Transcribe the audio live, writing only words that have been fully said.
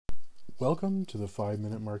Welcome to the 5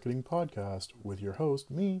 Minute Marketing Podcast with your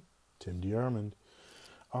host, me, Tim DeArmond.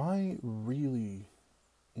 I really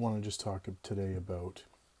want to just talk today about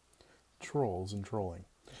trolls and trolling.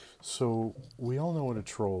 So, we all know what a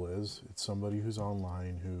troll is. It's somebody who's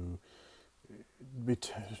online who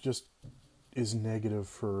just is negative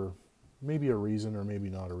for maybe a reason or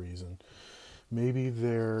maybe not a reason. Maybe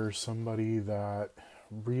they're somebody that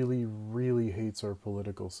really, really hates our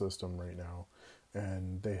political system right now,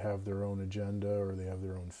 and they have their own agenda or they have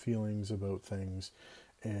their own feelings about things,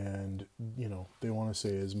 and they want to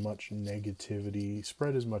say as much negativity,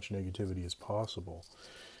 spread as much negativity as possible.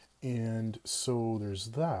 And so there's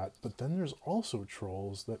that, but then there's also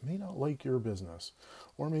trolls that may not like your business,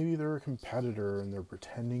 or maybe they're a competitor and they're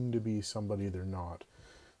pretending to be somebody they're not.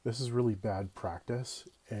 This is really bad practice,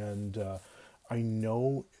 and I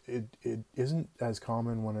know it isn't as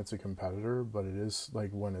common when it's a competitor, but it is like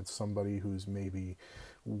when it's somebody who's maybe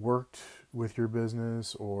worked with your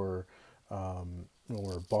business or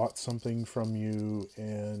bought something from you,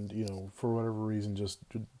 and for whatever reason just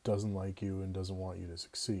doesn't like you and doesn't want you to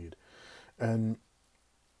succeed. And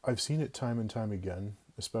I've seen it time and time again,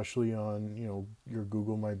 especially on your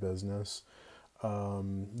Google My Business,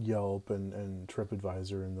 Yelp, and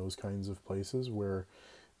TripAdvisor, and those kinds of places where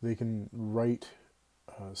they can write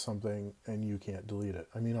something and you can't delete it.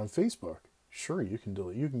 I mean, on Facebook, sure, you can go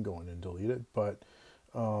in and delete it, but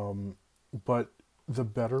the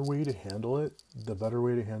better way to handle it, the better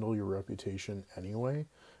way to handle your reputation anyway,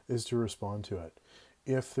 is to respond to it.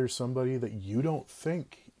 If there's somebody that you don't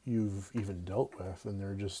think you've even dealt with and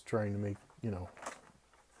they're just trying to make,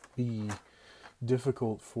 be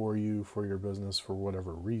difficult for you, for your business, for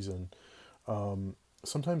whatever reason,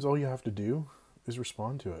 sometimes all you have to do is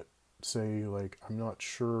respond to it. Say, like, I'm not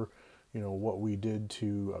sure, what we did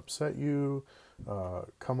to upset you.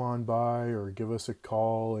 Come on by or give us a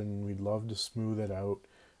call and we'd love to smooth it out.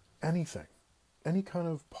 Anything. Any kind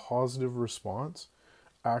of positive response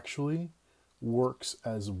actually works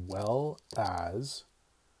as well as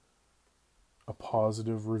a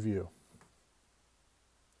positive review.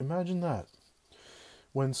 Imagine that.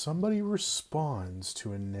 When somebody responds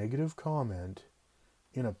to a negative comment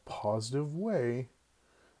in a positive way,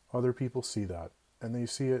 other people see that, and they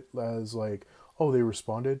see it as like, oh, they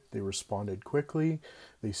responded quickly,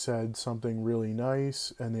 they said something really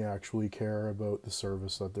nice, and they actually care about the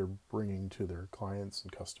service that they're bringing to their clients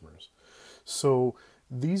and customers. So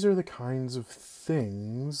these are the kinds of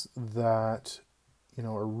things that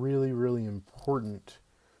are really, really important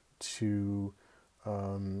to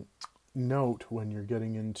note when you're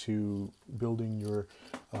getting into building your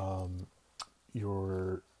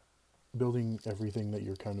building everything that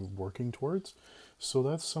you're kind of working towards. So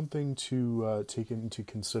that's something to take into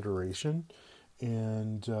consideration,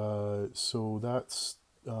 and so that's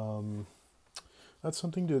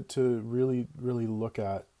something to really, really look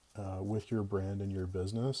at with your brand and your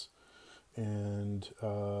business, and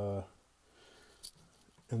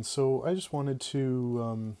so I just wanted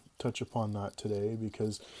to touch upon that today,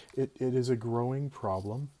 because it is a growing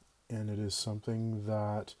problem, and it is something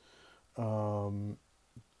that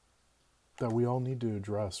that we all need to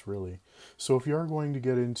address, really. So if you are going to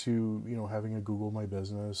get into, having a Google My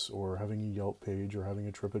Business, or having a Yelp page, or having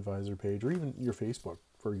a TripAdvisor page, or even your Facebook,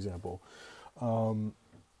 for example,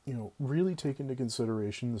 really take into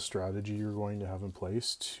consideration the strategy you're going to have in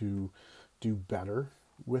place to do better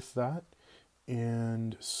with that.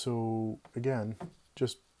 And so, again,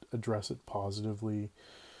 just address it positively.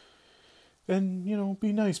 And,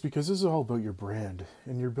 be nice, because this is all about your brand,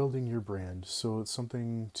 and you're building your brand. So it's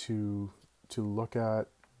something to look at,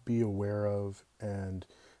 be aware of, and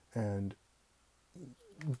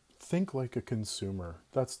think like a consumer.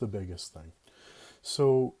 That's the biggest thing.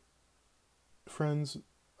 So, friends,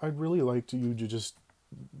 I'd really like you to just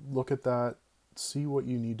look at that, see what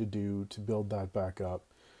you need to do to build that back up,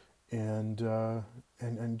 and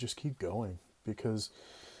just keep going, because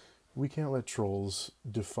we can't let trolls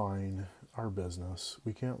define our business.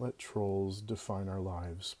 We can't let trolls define our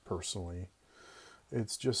lives personally.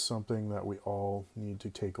 It's just something that we all need to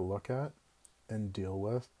take a look at and deal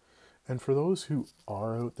with. And for those who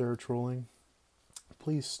are out there trolling,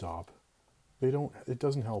 please stop. It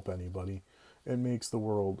doesn't help anybody. It makes the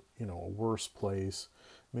world, a worse place,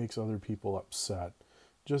 makes other people upset.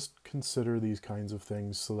 Just consider these kinds of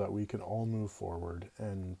things so that we can all move forward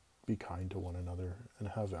and be kind to one another and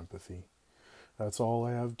have empathy. That's all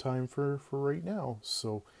I have time for right now.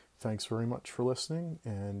 So thanks very much for listening,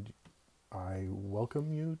 and I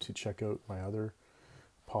welcome you to check out my other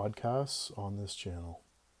podcasts on this channel.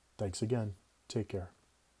 Thanks again. Take care.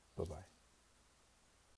 Bye-bye.